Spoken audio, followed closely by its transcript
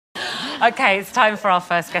Okay, it's time for our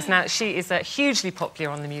first guest. Now, she is hugely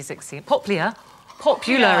popular on the music scene. Popular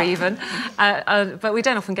even. But we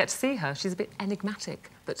don't often get to see her. She's a bit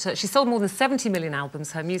enigmatic. But she's sold more than 70 million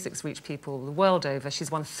albums. Her music's reached people the world over.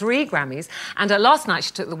 She's won 3 Grammys. And last night,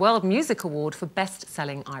 she took the World Music Award for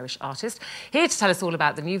Best-Selling Irish Artist. Here to tell us all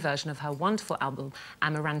about the new version of her wonderful album,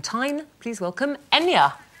 Amarantine, please welcome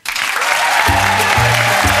Enya.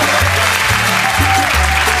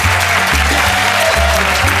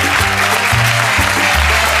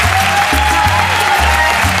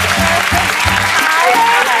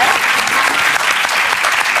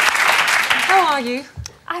 You?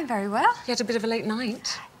 I'm very well. You had a bit of a late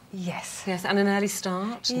night? Yes. Yes, and an early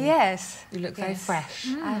start? Yes. You look very fresh.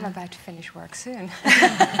 I'm about to finish work soon.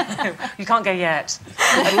 You can't go yet.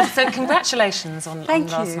 So congratulations on last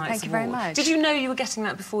night's award. Thank you very much. Did you know you were getting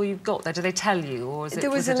that before you got there? Did they tell you? Or there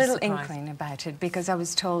was a little inkling about it because I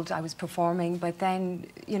was told I was performing, but then,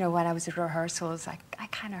 you know, when I was at rehearsals, I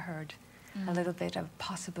kind of heard a little bit of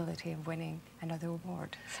possibility of winning another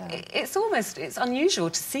award. So It's unusual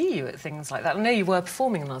to see you at things like that. I know you were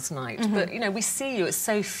performing last night, but, you know, we see you at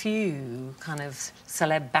so few kind of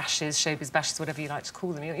celeb bashes, showbiz bashes, whatever you like to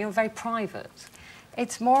call them. You're very private.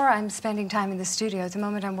 It's more I'm spending time in the studio. At the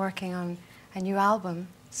moment I'm working on a new album,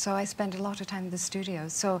 so I spend a lot of time in the studio.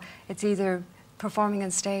 So it's either performing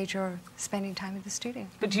on stage or spending time in the studio.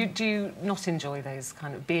 But do you not enjoy those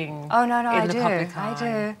kind of being Oh, no, in the public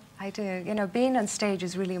eye? I do. You know, being on stage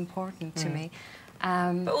is really important to me.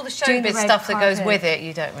 But all the showbiz stuff that goes with it,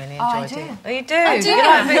 you don't really enjoy, do you? Oh, you do? I do. You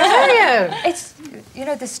like Victoria? It's, you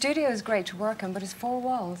know, the studio is great to work on, but it's 4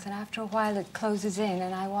 walls, and after a while it closes in,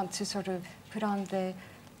 and I want to sort of put on the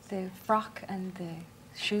frock and the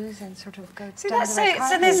shoes and sort of go down the red carpet.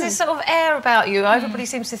 So there's this sort of air about you. Everybody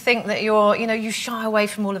seems to think that you're, you know, you shy away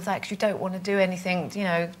from all of that because you don't want to do anything, you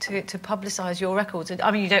know, to publicise your records.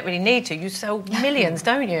 I mean, you don't really need to. You sell millions,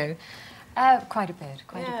 don't you? Quite a bit.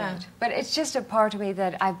 But it's just a part of me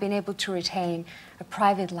that I've been able to retain a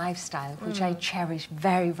private lifestyle, which I cherish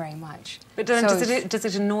very, very much. But does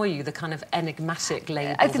it annoy you, the kind of enigmatic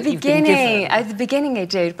label at the beginning it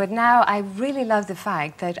did, but now I really love the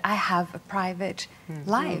fact that I have a private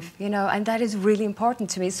life, you know, and that is really important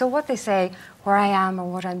to me. So what they say, where I am or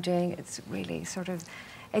what I'm doing, it's really sort of...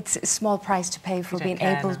 It's a small price to pay for being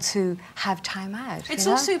able to have time out. It's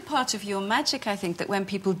also part of your magic, I think, that when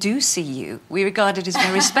people do see you, we regard it as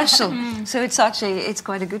very special. So it's actually, it's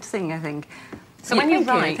quite a good thing, I think. So when you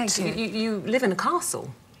write, you live in a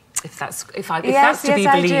castle, if that's to be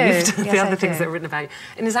believed, the other things that are written about you.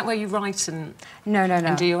 And is that where you write and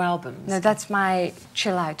do your albums? No, that's my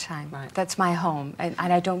chill-out time. Right. That's my home, and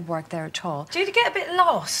I don't work there at all. Do you get a bit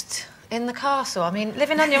lost in the castle? I mean,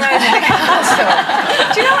 living on your own in the castle.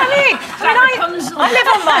 Do you know what I mean? I live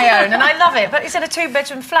on my own and I love it, but it's in a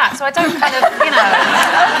 2-bedroom flat, so I don't kind of, you know...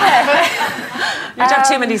 You'd have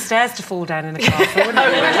too many stairs to fall down in a castle,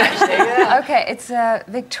 wouldn't you? Actually, Okay, it's a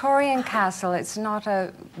Victorian castle. It's not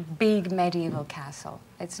a big medieval castle.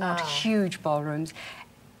 It's not huge ballrooms.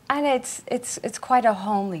 And it's quite a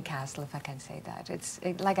homely castle, if I can say that.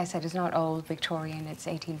 Like I said, it's not old Victorian, it's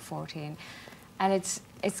 1814. And it's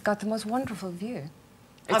got the most wonderful view.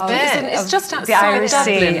 It's just outside the Irish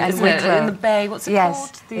Dublin, Sea and Wicklow. In the bay. What's it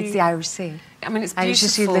called? It's the Irish Sea. I mean, it's beautiful. And you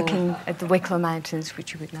just see looking at the Wicklow Mountains,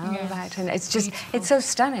 which you would know about, and it's just it's so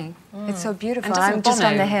stunning. It's so beautiful. And I'm just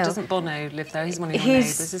on the hill. Doesn't Bono live there? He's one of your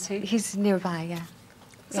neighbours, is he? He's nearby, yeah.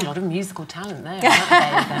 There's a lot of musical talent there.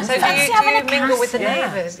 That so do you mingle with the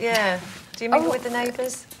neighbours? Yeah. Do you mingle with the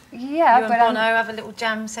neighbours? Yeah, you and Bono have a little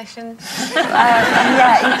jam session.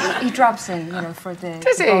 Yeah, he drops in, you know, for the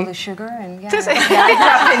all the sugar and Does he? I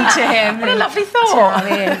drop into him. What a lovely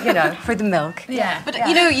thought. You know, for the milk. Yeah, but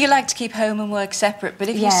you know, you like to keep home and work separate. But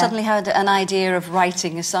if you suddenly had an idea of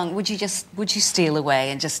writing a song, would you steal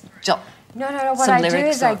away and just jot? No. What I do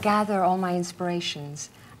is I gather all my inspirations.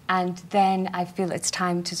 And then I feel it's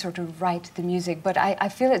time to sort of write the music. But I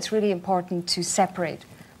feel it's really important to separate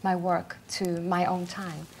my work to my own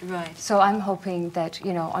time. Right. So I'm hoping that,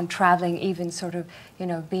 you know, on traveling, even sort of, you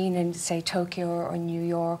know, being in, say, Tokyo or New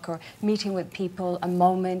York or meeting with people, a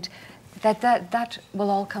moment, that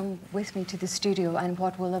will all come with me to the studio, and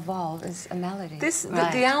what will evolve is a melody.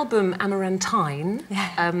 The album Amarantine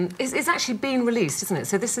is actually being released, isn't it?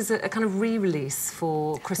 So this is a kind of re-release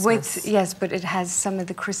for Christmas. Yes, but it has some of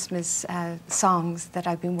the Christmas songs that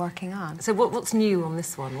I've been working on. So what's new on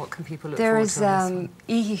this one? What can people look forward to on this one?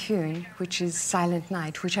 There is Ihihun, which is Silent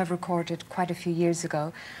Night, which I've recorded quite a few years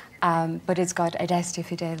ago, but it's got Adeste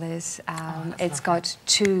Fidelis, it's got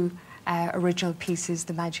 2 original pieces,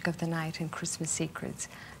 The Magic of the Night and Christmas Secrets.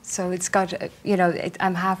 So it's got, you know,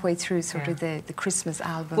 I'm halfway through sort of the Christmas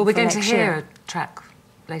album. Well, we're going to next hear year. a track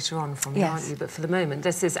later on from you, Yes. aren't you? But for the moment,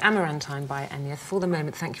 this is Amarantine by Enya. For the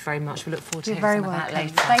moment, thank you very much. We look forward to You're hearing very some of that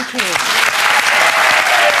welcome. later. Thank you.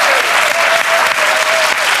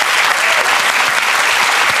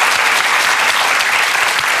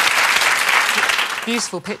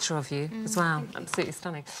 Beautiful picture of you as well. Absolutely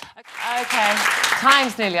stunning. OK,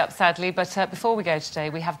 time's nearly up, sadly, but before we go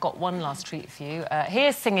today, we have got one last treat for you.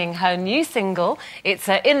 Here's singing her new single. It's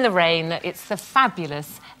In the Rain. It's the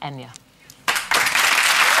fabulous Enya.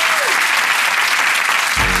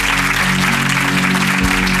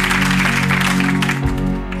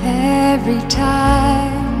 Every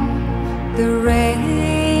time the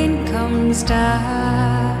rain comes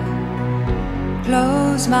down,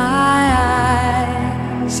 close my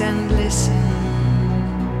eyes and listen.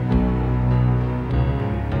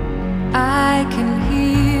 I can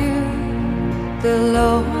hear the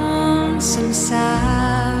lonesome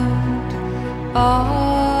sound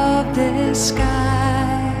of the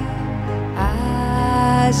sky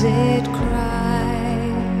as it cries.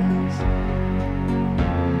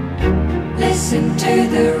 Listen to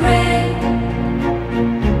the rain.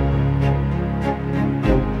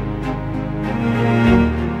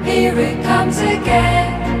 Here it comes again.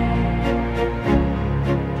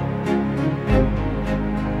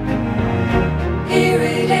 Hear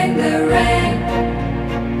it in the rain.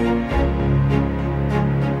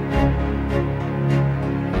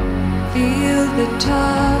 Feel the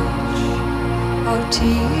touch of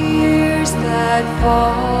tears that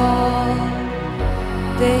fall.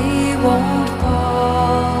 They won't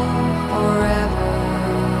fall forever.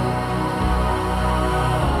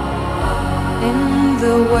 In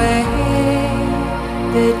the way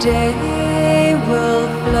the day will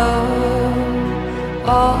flow,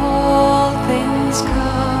 all things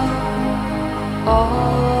come,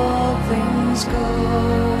 all things go.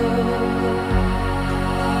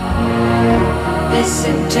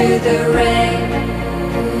 Listen to the rain.